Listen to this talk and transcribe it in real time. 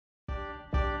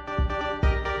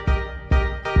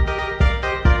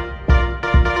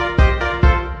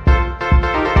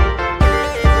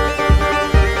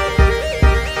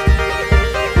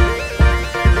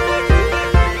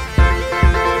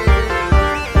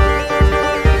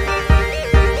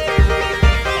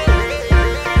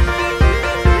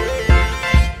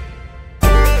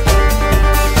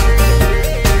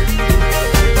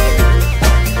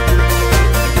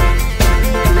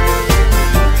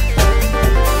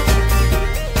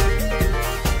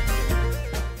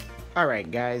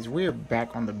Alright guys, we're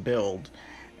back on the build.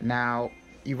 Now,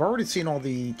 you've already seen all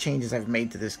the changes I've made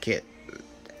to this kit.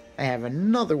 I have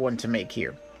another one to make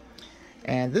here.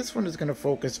 And this one is going to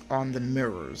focus on the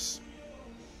mirrors.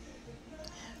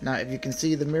 Now, if you can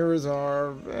see, the mirrors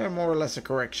are more or less a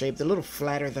correct shape. They're a little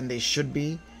flatter than they should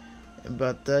be.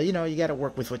 But, you know, you got to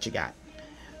work with what you got.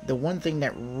 The one thing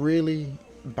that really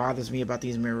bothers me about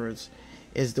these mirrors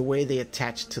is the way they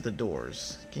attach to the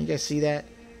doors. Can you guys see that?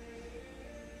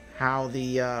 How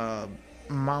the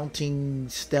mounting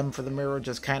stem for the mirror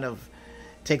just kind of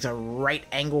takes a right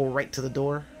angle right to the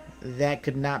door. That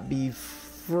could not be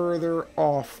further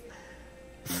off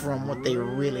from what they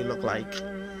really look like.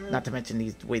 Not to mention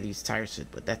the way these tires sit,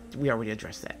 but that we already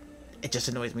addressed that. It just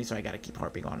annoys me, so I gotta keep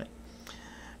harping on it.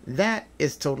 That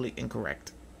is totally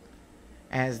incorrect,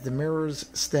 as the mirror's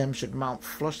stem should mount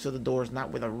flush to the doors, not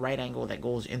with a right angle that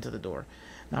goes into the door.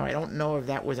 Now, I don't know if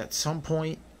that was at some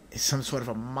point some sort of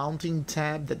a mounting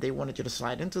tab that they wanted you to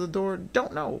slide into the door.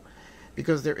 Don't know,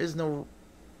 because there is no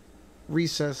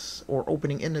recess or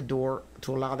opening in the door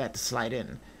to allow that to slide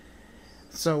in.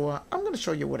 So I'm going to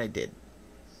show you what I did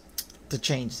to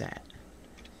change that.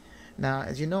 Now,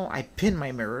 as you know, I pin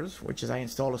my mirrors, which is I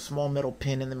install a small metal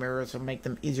pin in the mirrors to make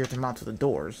them easier to mount to the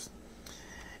doors,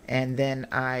 and then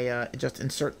I just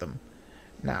insert them.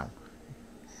 Now,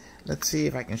 let's see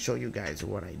if I can show you guys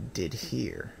what I did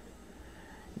here.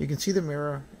 You can see the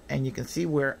mirror, and you can see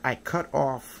where I cut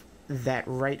off that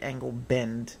right angle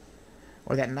bend,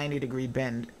 or that 90-degree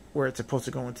bend where it's supposed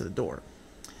to go into the door.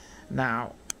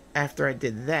 Now, after I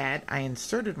did that, I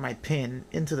inserted my pin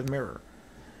into the mirror,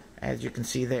 as you can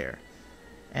see there.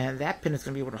 And that pin is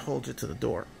going to be able to hold it to the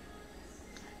door.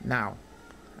 Now,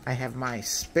 I have my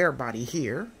spare body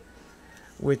here,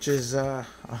 which is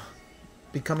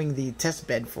becoming the test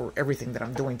bed for everything that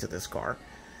I'm doing to this car.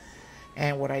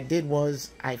 And what I did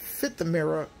was I fit the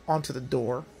mirror onto the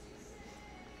door.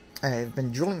 I've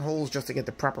been drilling holes just to get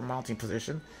the proper mounting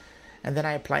position, and then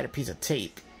I applied a piece of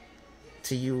tape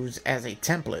to use as a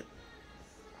template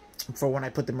for when I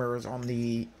put the mirrors on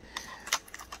the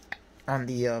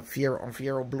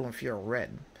Fiero Blue and Fiero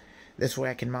Red. This way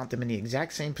I can mount them in the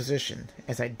exact same position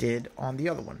as I did on the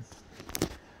other one.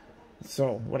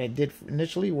 So what I did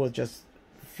initially was just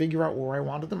figure out where I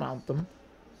wanted to mount them.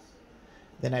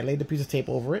 Then I laid the piece of tape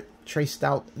over it, traced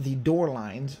out the door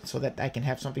lines so that I can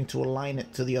have something to align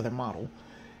it to the other model.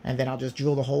 And then I'll just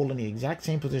drill the hole in the exact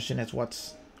same position as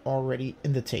what's already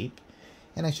in the tape.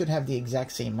 And I should have the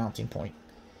exact same mounting point.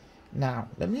 Now,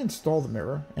 let me install the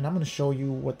mirror, and I'm going to show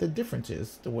you what the difference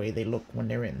is, the way they look when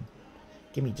they're in.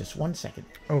 Give me just 1 second.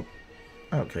 Oh,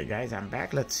 okay, guys, I'm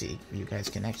back. Let's see if you guys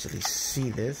can actually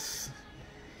see this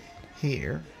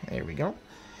here. There we go.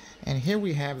 And here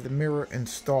we have the mirror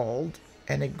installed.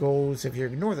 And it goes, if you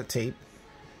ignore the tape,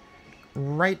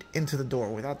 right into the door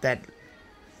without that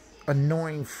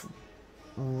annoying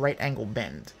right angle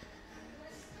bend.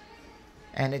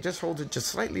 And it just holds it just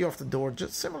slightly off the door,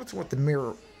 just similar to what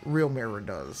the real mirror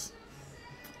does,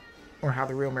 or how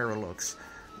the real mirror looks.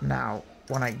 Now,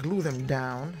 when I glue them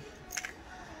down,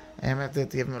 I'm going to have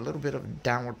to give them a little bit of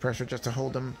downward pressure just to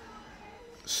hold them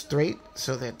straight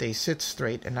so that they sit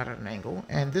straight and not at an angle.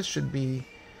 And this should be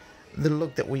the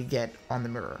look that we get on the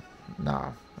mirror.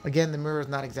 Now, again, the mirror is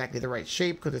not exactly the right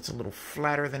shape because it's a little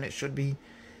flatter than it should be.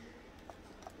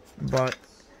 But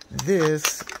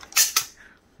this,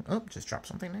 oh, just dropped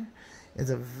something there, is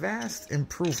a vast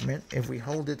improvement if we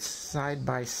hold it side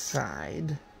by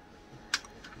side.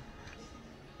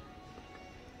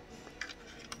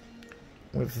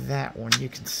 With that one, you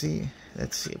can see,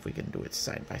 let's see if we can do it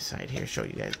side by side here, show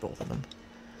you guys both of them.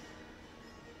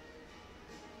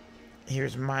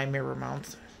 Here's my mirror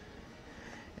mount,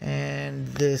 and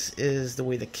this is the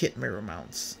way the kit mirror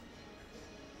mounts.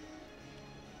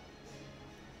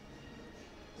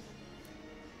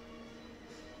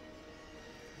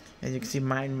 And you can see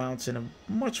mine mounts in a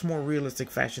much more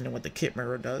realistic fashion than what the kit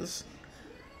mirror does.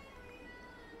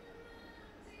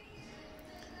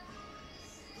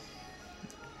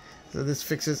 So this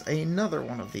fixes another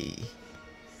one of the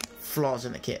flaws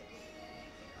in the kit.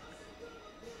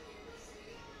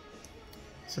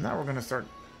 So now we're going to start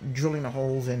drilling the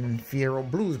holes in Fiero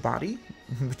Blue's body,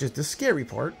 which is the scary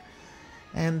part,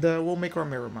 and we'll make our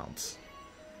mirror mounts.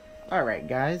 Alright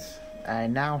guys, I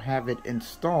now have it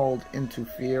installed into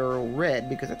Fiero Red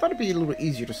because I thought it'd be a little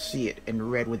easier to see it in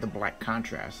red with the black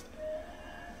contrast.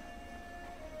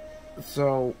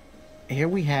 So here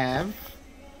we have,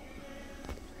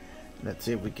 let's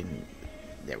see if we can,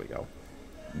 there we go,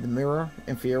 the mirror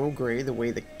in Fiero Gray, the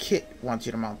way the kit wants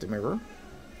you to mount the mirror.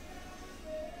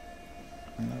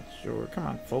 I'm not sure. Come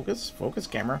on, focus,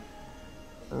 camera.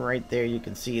 Right there, you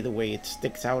can see the way it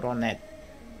sticks out on that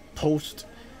post,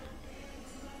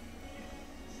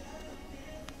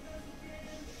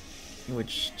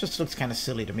 which just looks kind of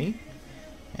silly to me.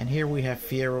 And here we have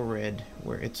Fiero Red,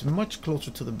 where it's much closer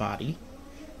to the body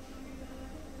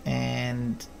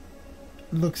and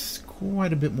looks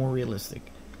quite a bit more realistic.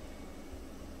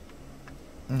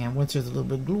 And once there's a little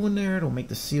bit of glue in there, it'll make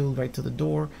the seal right to the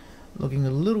door looking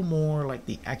a little more like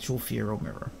the actual Fiero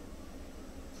mirror.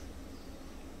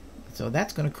 So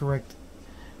that's going to correct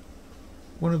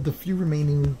one of the few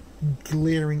remaining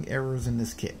glaring errors in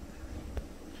this kit.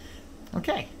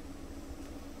 Okay,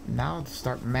 now let's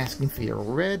start masking Fiero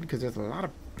Red, because there's a lot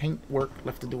of paint work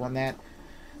left to do on that,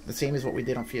 the same as what we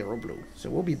did on Fiero Blue. So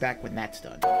we'll be back when that's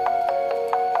done.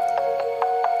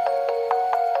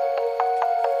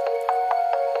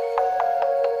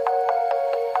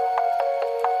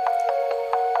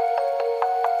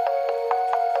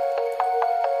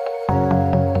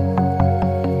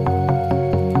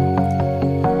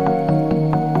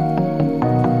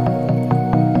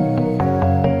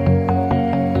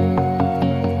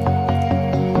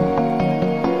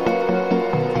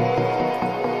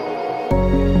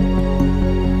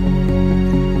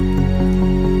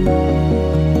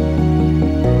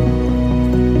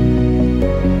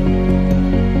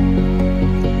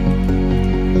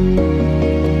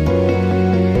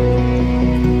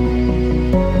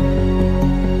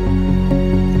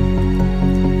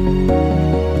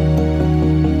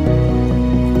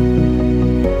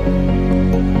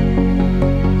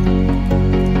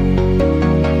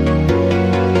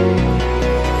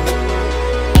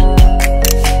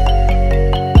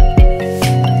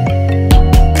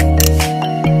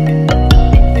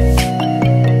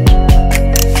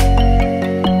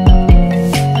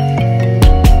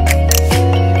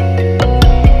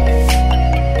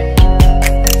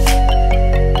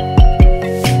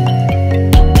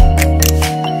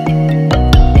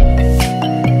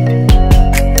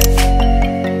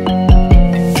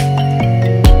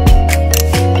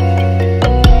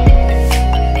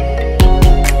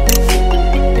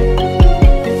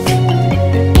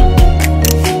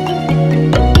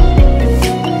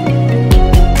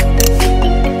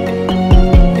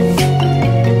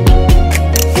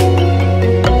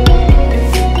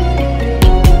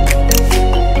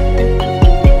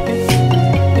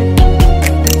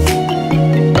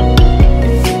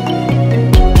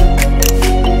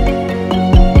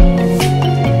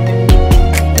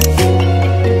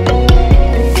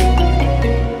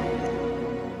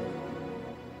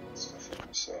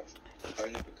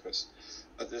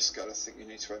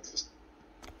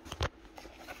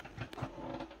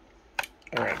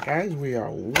 Alright guys, we are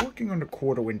working on the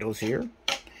quarter windows here,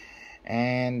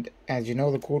 and as you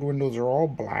know, the quarter windows are all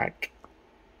black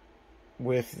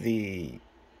with the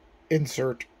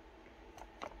insert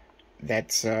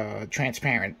that's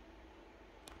transparent,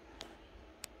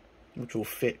 which will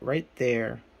fit right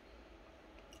there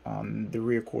on the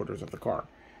rear quarters of the car.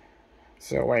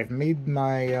 So I've made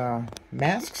my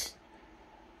masks,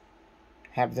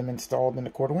 have them installed in the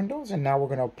quarter windows, and now we're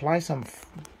going to apply some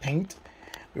paint.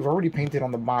 We've already painted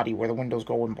on the body where the windows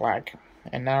go in black,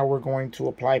 and now we're going to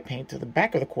apply paint to the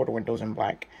back of the quarter windows in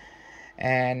black.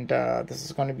 And this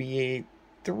is going to be a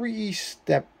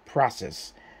 3-step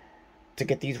process to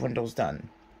get these windows done.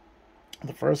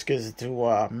 The first is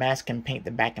to mask and paint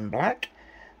the back in black.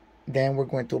 Then we're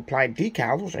going to apply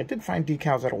decals, which I did find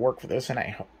decals that'll work for this, and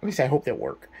at least I hope they'll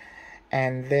work.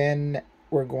 And then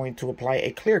we're going to apply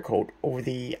a clear coat over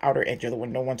the outer edge of the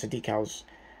window once the decals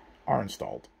are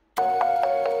installed.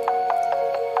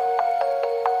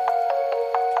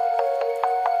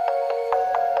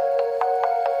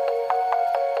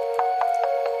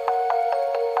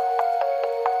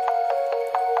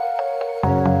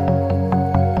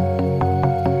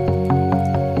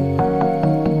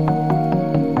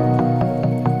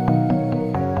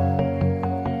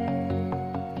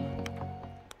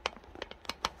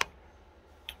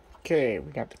 Okay,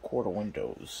 we got the quarter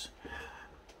windows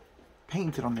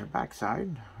painted on their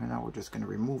backside, and now we're just going to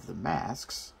remove the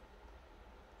masks.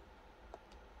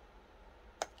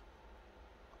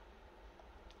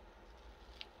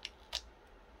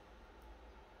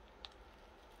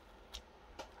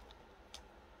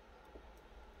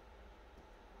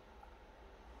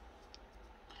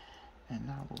 And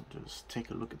now we'll just take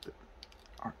a look at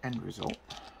our end result.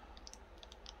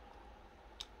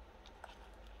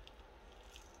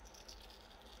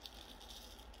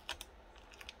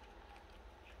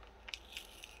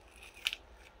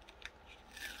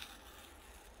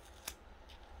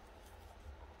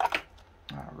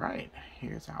 Alright,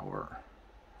 here's our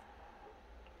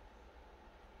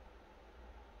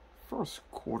first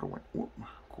quarter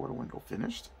Quarter window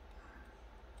finished.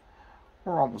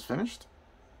 We're almost finished.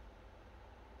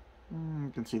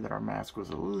 You can see that our mask was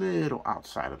a little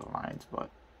outside of the lines, but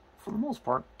for the most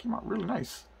part, it came out really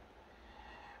nice.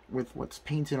 With what's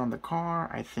painted on the car,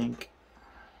 I think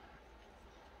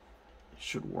it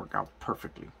should work out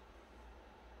perfectly.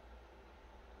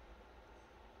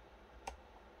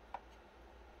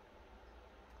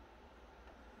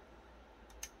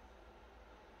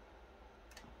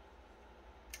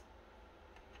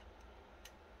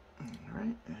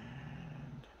 Alright, and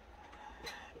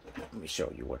let me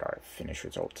show you what our finished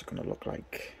results are going to look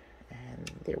like.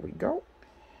 And there we go.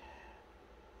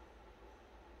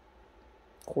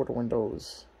 Quarter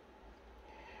windows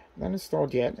not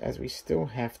installed yet, as we still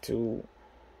have to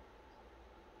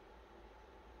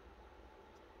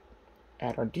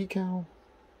add our decal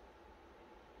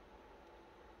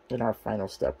and our final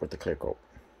step with the clear coat.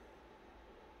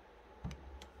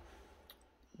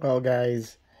 Well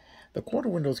guys, the quarter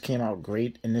windows came out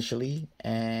great initially,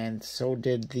 and so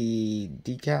did the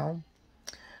decal.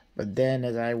 But then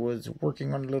as I was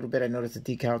working on it a little bit, I noticed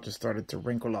the decal just started to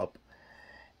wrinkle up,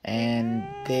 and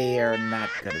they are not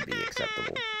going to be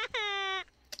acceptable.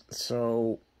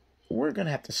 So we're going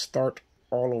to have to start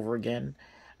all over again.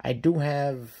 I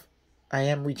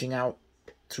am reaching out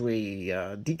to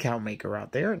a decal maker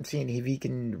out there and seeing if he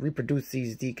can reproduce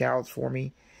these decals for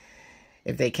me.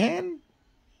 If they can,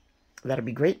 that'll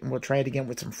be great, and we'll try it again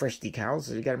with some fresh decals.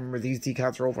 You got to remember, these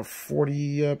decals are over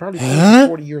 40, probably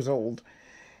 40 years old,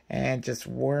 and just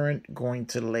weren't going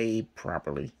to lay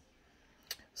properly.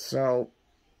 So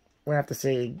we have to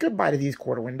say goodbye to these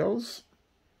quarter windows.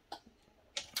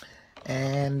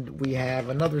 And we have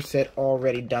another set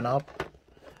already done up,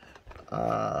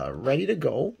 ready to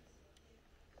go,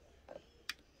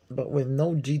 but with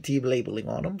no GT labeling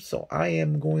on them. So I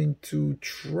am going to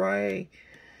try,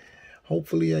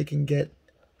 hopefully I can get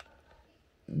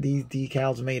these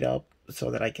decals made up so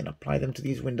that I can apply them to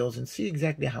these windows and see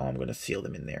exactly how I'm going to seal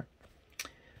them in there.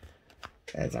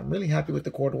 As I'm really happy with the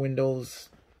quarter windows,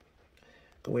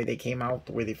 the way they came out,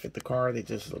 the way they fit the car, they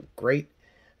just look great.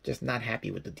 Just not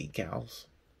happy with the decals.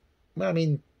 Well, I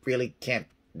mean, really can't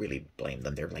really blame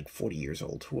them. They're like 40 years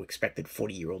old. Who expected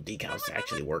 40-year-old decals to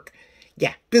actually work?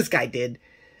 Yeah, this guy did.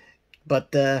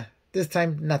 But this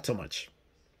time, not so much.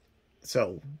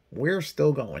 So we're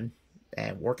still going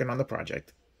and working on the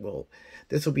project. Well,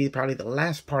 this will be probably the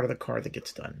last part of the car that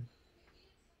gets done.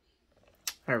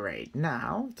 Alright,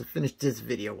 now to finish this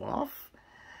video off,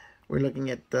 we're looking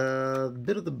at the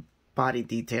bit of the body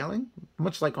detailing,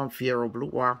 much like on Fiero Blue,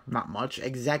 or not much,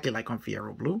 exactly like on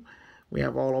Fiero Blue. We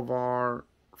have all of our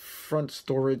front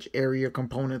storage area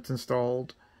components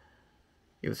installed.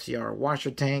 You'll see our washer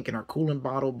tank and our coolant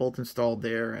bottle both installed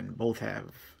there, and both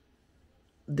have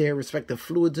their respective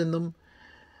fluids in them.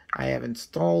 I have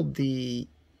installed the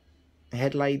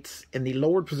headlights in the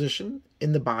lowered position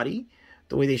in the body,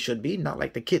 the way they should be, not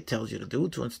like the kit tells you to do,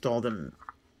 to install them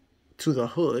to the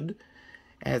hood,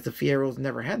 as the Fieros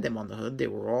never had them on the hood. They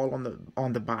were all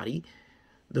on the body.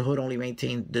 The hood only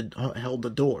held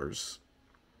the doors.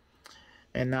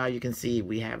 And now you can see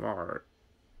we have our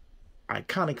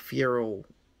iconic Fiero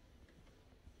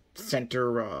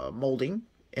center molding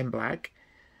in black.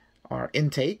 Our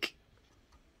intake.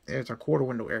 There's our quarter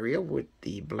window area with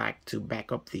the black to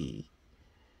back up the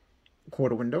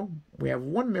quarter window. We have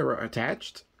one mirror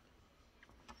attached.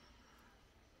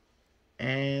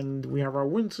 And we have our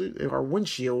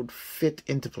windshield fit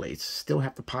into place. Still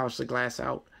have to polish the glass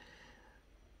out.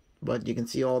 But you can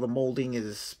see all the molding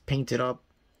is painted up.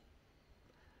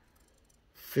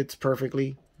 Fits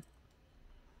perfectly.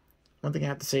 One thing I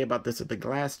have to say about this is the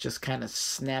glass just kind of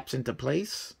snaps into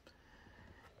place.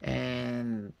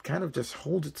 And kind of just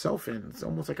holds itself in. It's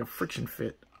almost like a friction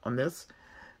fit on this.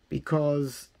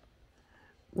 Because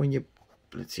when you...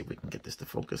 Let's see if we can get this to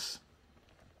focus.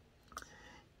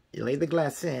 You lay the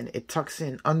glass in, it tucks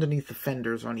in underneath the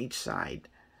fenders on each side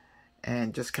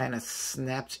and just kind of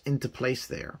snaps into place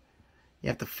there. You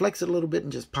have to flex it a little bit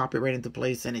and just pop it right into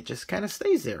place, and it just kind of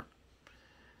stays there.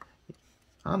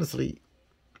 Honestly,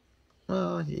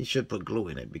 well, you should put glue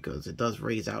in it because it does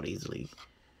raise out easily.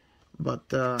 But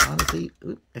honestly,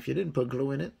 if you didn't put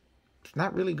glue in it, it's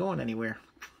not really going anywhere.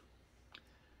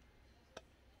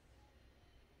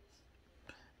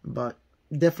 But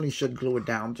definitely should glue it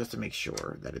down just to make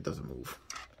sure that it doesn't move.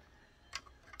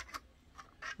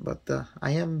 But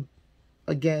I am,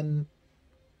 again,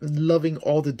 loving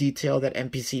all the detail that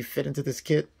MPC fit into this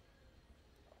kit.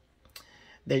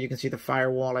 There you can see the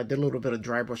firewall. I did a little bit of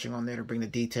dry brushing on there to bring the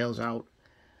details out,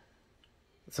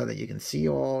 so that you can see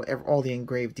all the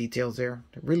engraved details there.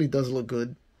 It really does look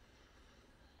good.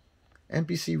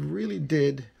 NPC really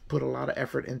did put a lot of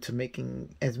effort into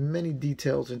making as many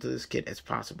details into this kit as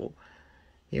possible.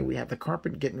 Here we have the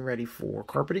carpet getting ready for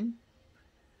carpeting.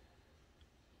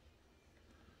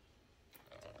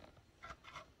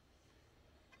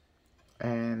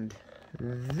 And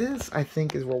this, I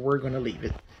think, is where we're going to leave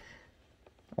it.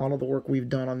 All of the work we've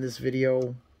done on this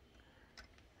video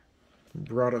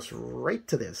brought us right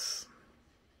to this.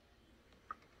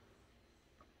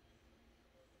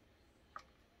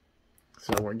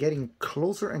 So we're getting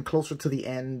closer and closer to the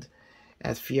end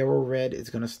as Fiero Red is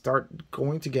going to start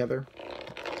going together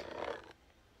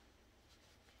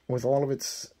with all of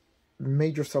its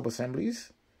major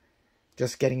sub-assemblies.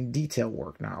 Just getting detail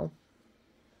work now.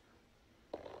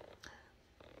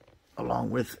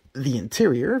 Along with the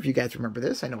interior, if you guys remember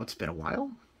this. I know it's been a while.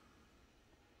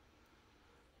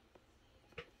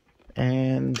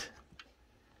 And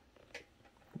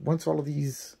once all of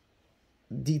these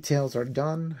details are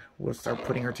done, we'll start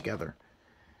putting her together.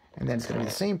 And then it's going to be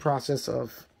the same process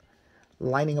of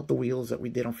lining up the wheels that we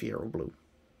did on Fiero Blue.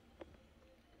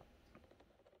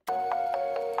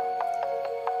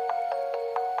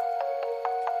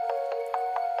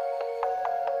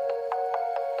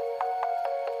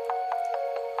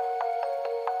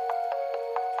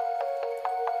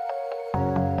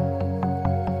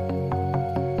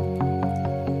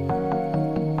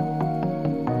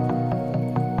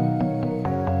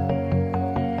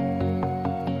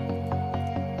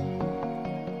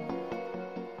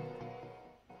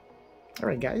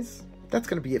 Alright guys, that's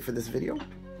going to be it for this video.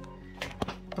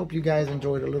 Hope you guys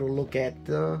enjoyed a little look at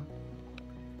the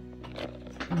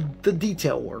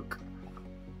detail work.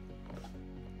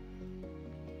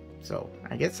 So,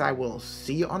 I guess I will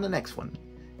see you on the next one.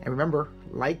 And remember,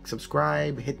 like,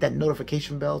 subscribe, hit that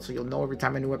notification bell so you'll know every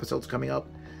time a new episode's coming up.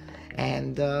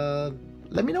 And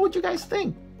let me know what you guys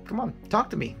think. Come on, talk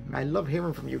to me. I love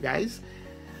hearing from you guys.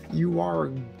 You are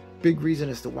a big reason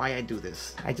as to why I do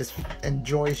this. I just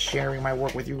enjoy sharing my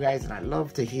work with you guys, and I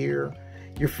love to hear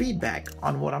your feedback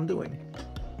on what I'm doing.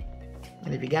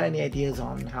 And if you got any ideas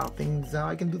on how things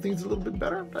I can do things a little bit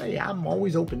better, hey, I'm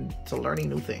always open to learning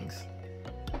new things.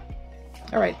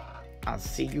 Alright, I'll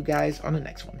see you guys on the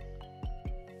next one.